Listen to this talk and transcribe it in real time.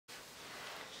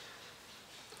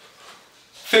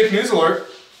Fake news alert,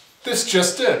 this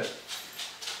just did.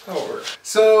 That'll work.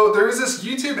 So there was this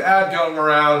YouTube ad going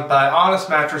around by Honest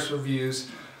Mattress Reviews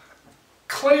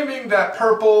claiming that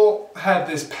purple had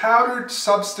this powdered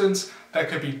substance that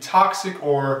could be toxic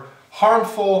or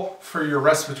harmful for your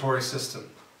respiratory system.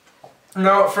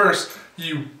 Now at first,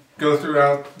 you go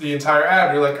throughout the entire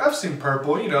ad, you're like, I've seen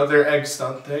purple, you know, their egg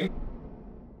stunt thing.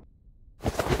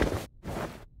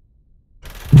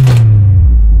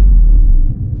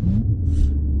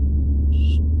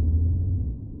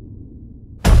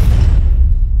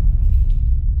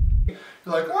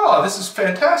 You're like, oh, this is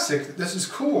fantastic, this is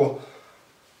cool.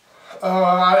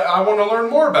 I want to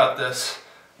learn more about this.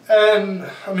 And,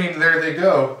 I mean, there they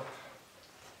go.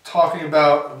 Talking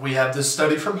about, we have this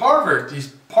study from Harvard. These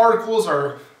particles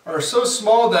are so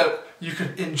small that you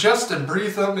could ingest and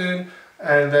breathe them in,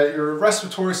 and that your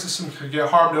respiratory system could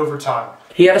get harmed over time.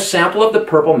 He had a sample of the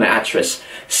purple mattress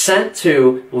sent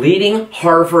to leading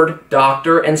Harvard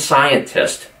doctor and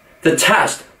scientist to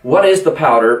test what is the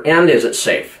powder and is it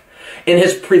safe. In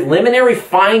his preliminary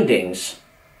findings,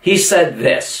 he said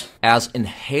this: as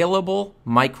inhalable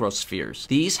microspheres,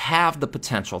 these have the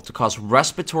potential to cause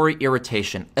respiratory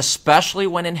irritation, especially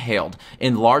when inhaled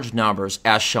in large numbers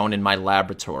as shown in my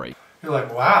laboratory. You're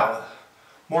like, wow,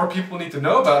 more people need to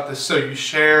know about this, so you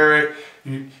share it,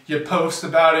 you post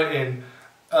about it in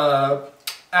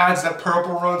ads that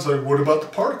Purple runs, like, what about the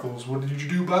particles? What did you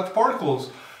do about the particles?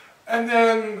 And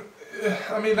then,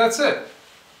 I mean, that's it.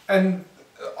 And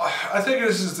I think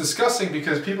this is disgusting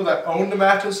because people that own the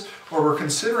mattress or were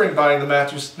considering buying the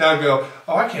mattress now go,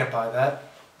 oh, I can't buy that.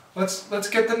 Let's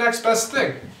get the next best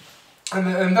thing.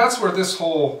 And that's where this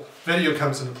whole video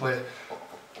comes into play.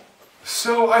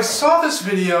 So I saw this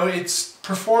video. It's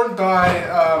performed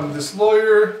by this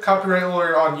lawyer, copyright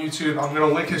lawyer on YouTube. I'm going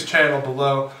to link his channel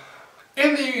below.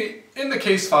 In the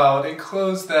case file, it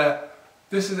enclosed that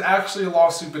this is actually a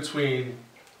lawsuit between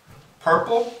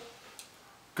Purple,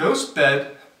 GhostBeds,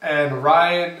 and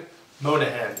Ryan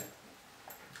Monahan.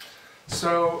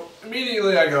 So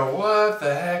immediately I go, what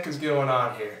the heck is going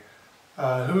on here?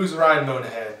 Who's Ryan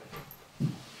Monahan?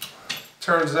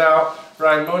 Turns out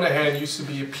Ryan Monahan used to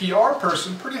be a PR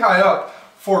person pretty high up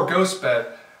for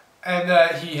GhostBeds, and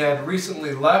that he had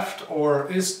recently left or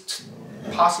is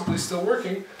possibly still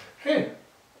working. Hey,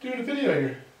 doing a video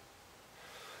here.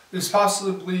 Is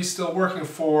possibly still working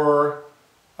for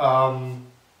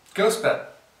GhostBeds.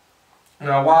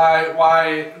 Now,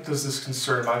 why does this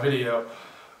concern my video?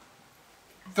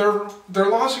 They're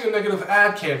launching a negative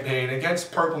ad campaign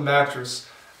against Purple Mattress,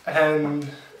 and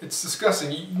it's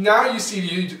disgusting. Now you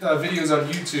see videos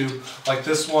on YouTube like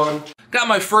this one. Got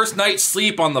my first night's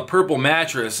sleep on the Purple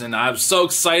mattress, and I'm so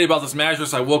excited about this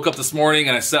mattress. I woke up this morning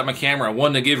and I set my camera. I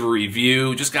wanted to give a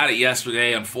review. Just got it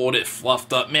yesterday, unfolded it,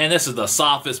 fluffed up. Man, this is the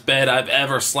softest bed I've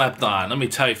ever slept on. Let me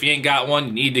tell you, if you ain't got one,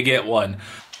 you need to get one.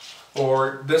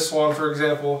 Or this one, for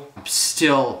example. I'm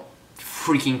still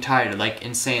freaking tired, like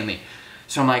insanely.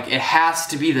 So I'm like, it has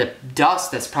to be the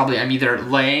dust that's probably, I'm either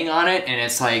laying on it and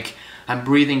it's like, I'm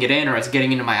breathing it in or it's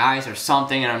getting into my eyes or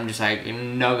something, and I'm just like,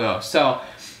 no go. So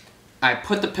I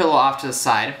put the pillow off to the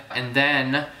side, and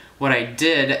then what I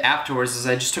did afterwards is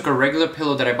I just took a regular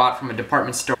pillow that I bought from a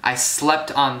department store. I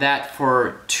slept on that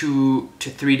for 2 to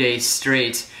 3 days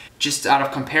straight. Just out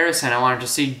of comparison, I wanted to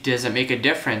see, does it make a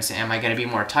difference? Am I going to be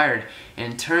more tired?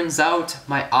 And it turns out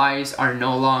my eyes are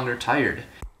no longer tired.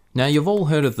 Now, you've all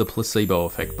heard of the placebo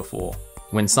effect before,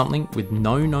 when something with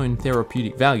no known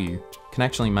therapeutic value can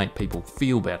actually make people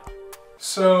feel better.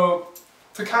 So,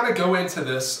 to kind of go into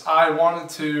this, I wanted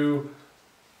to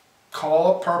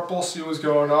call up Purple, see what was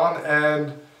going on,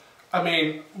 and I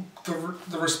mean,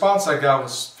 the response I got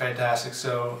was fantastic,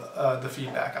 so the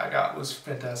feedback I got was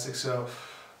fantastic, so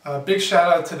big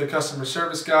shout out to the customer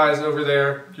service guys over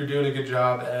there. You're doing a good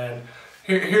job, and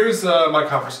here's my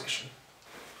conversation.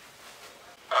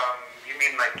 You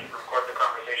mean like record the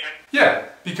conversation? Yeah,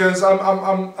 because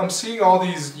I'm seeing all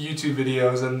these YouTube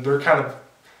videos, and they're kind of,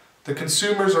 the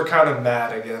consumers are kind of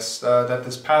mad, I guess, that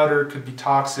this powder could be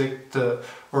toxic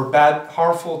or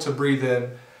harmful to breathe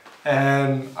in,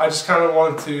 and I just kind of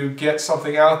wanted to get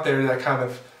something out there that kind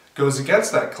of goes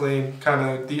against that claim, kind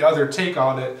of the other take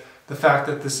on it. The fact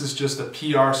that this is just a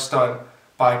PR stunt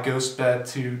by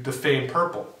GhostBeds to defame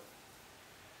Purple.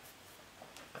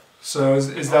 So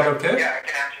is that okay? Yeah, I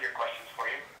can answer your questions for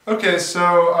you. Okay,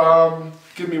 so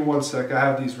give me 1 sec. I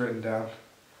have these written down.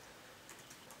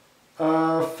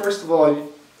 First of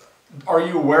all, are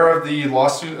you aware of the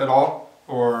lawsuit at all,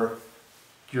 or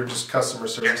you're just customer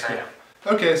service? Yes, I am.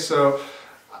 Okay, so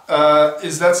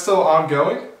is that still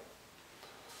ongoing?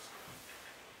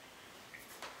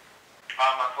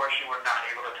 Unfortunately, we're not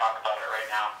able to talk about it right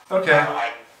now. Okay.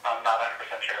 I'm not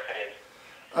 100% sure if it is.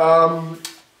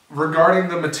 Regarding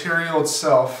the material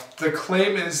itself, the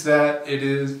claim is that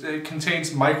it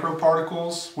contains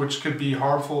microparticles which could be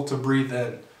harmful to breathe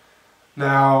in.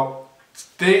 Now,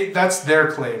 that's their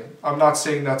claim. I'm not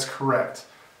saying that's correct.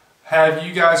 Have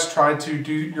you guys tried to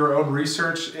do your own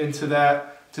research into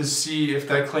that to see if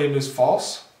that claim is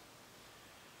false?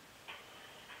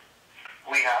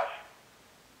 We have.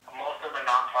 Most of the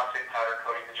non-toxic powder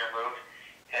coating is removed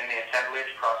in the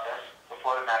assemblage process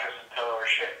before the mattress and pillow are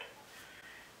shipped.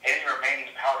 Any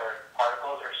remaining powder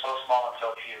particles are so small and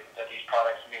so few that these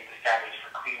products meet the standards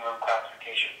for clean room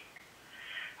classification.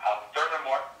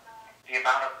 Furthermore, the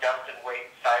amount of dust and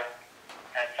weight, size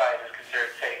is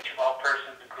considered safe to all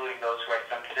persons, including those who are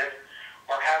sensitive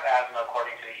or have asthma,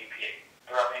 according to the EPA.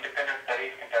 Throughout independent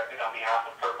studies conducted on behalf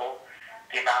of Purple,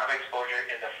 the amount of exposure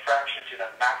is a fraction to the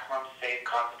maximum safe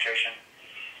concentration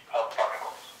of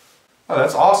particles. Oh,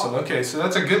 that's awesome. Okay, so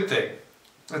that's a good thing.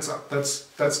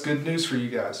 That's good news for you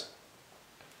guys.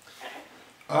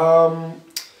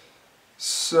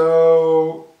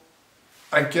 So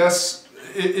I guess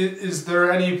is there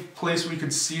any place we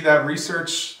could see that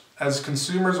research as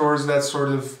consumers, or is that sort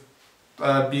of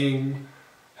being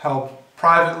held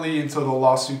privately until the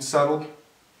lawsuit's settled?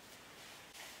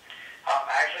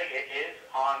 Actually, it is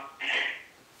on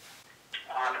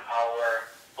our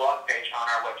blog page on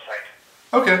our website.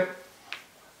 Okay.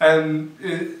 And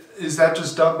is that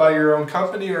just done by your own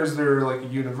company, or is there like a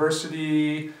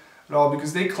university at all?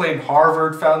 Because they claim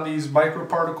Harvard found these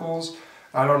microparticles.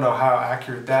 I don't know how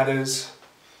accurate that is.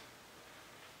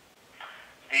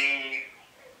 The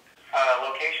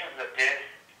locations that did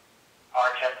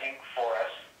our testing for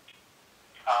us,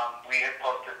 we have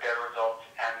posted their results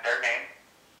and their name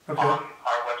on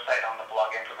our website on the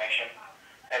blog information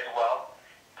as well.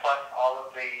 Plus, all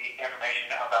of the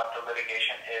information about the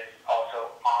litigation is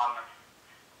also on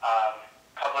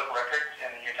public records in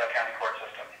the Utah County court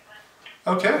system.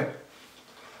 Okay.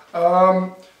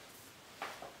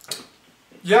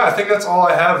 Yeah, I think that's all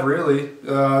I have really.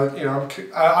 You know,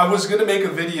 I was gonna make a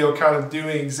video kind of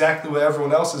doing exactly what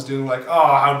everyone else is doing, like,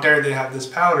 oh, how dare they have this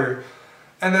powder,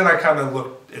 and then I kind of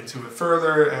looked into it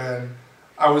further, and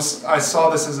I saw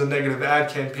this as a negative ad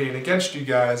campaign against you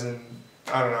guys, and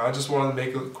I don't know, I just wanted to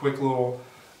make a quick little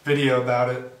video about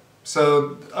it.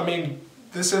 So, I mean,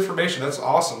 this information, that's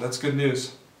awesome. That's good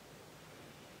news.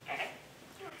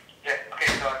 Yeah,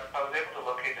 okay, so I was able to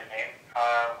locate the name.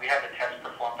 We had the test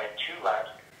performed by two labs,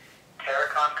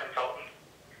 Terracon Consultant,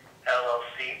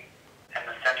 LLC, and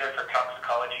the Center for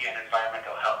Toxicology and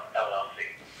Environmental Health, LLC.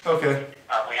 Okay.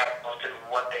 We have posted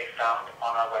what they found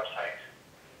on our website.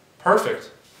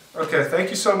 Perfect. Okay, thank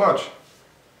you so much.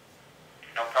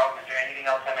 No problem. Is there anything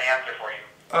else I may answer for you?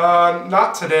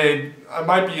 Not today. I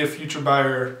might be a future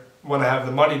buyer when I have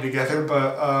the money together,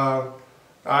 but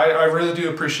I really do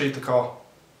appreciate the call.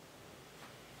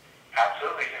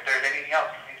 Absolutely. If there's anything else,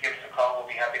 please give us a call. We'll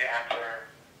be happy to answer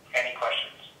any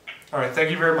questions. All right, thank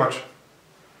you very much.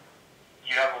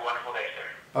 You have a wonderful day, sir.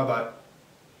 Bye-bye.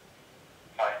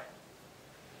 Bye.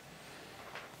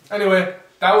 Anyway,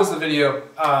 that was the video.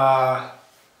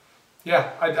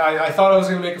 Yeah, I thought I was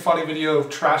going to make a funny video of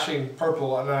trashing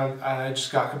Purple, and I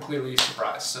just got completely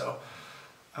surprised. So,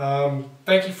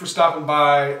 thank you for stopping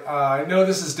by. I know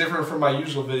this is different from my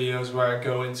usual videos where I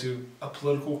go into a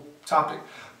political topic,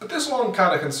 but this one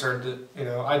kind of concerned it. You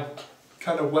know, I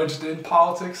kind of wedged in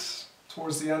politics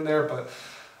towards the end there, but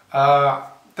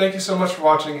thank you so much for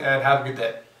watching, and have a good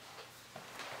day.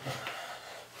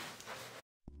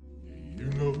 You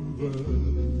know that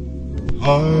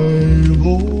I'll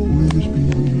always be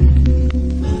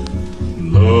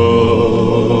loving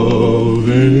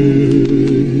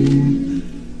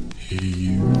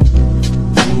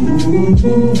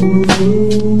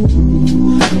you.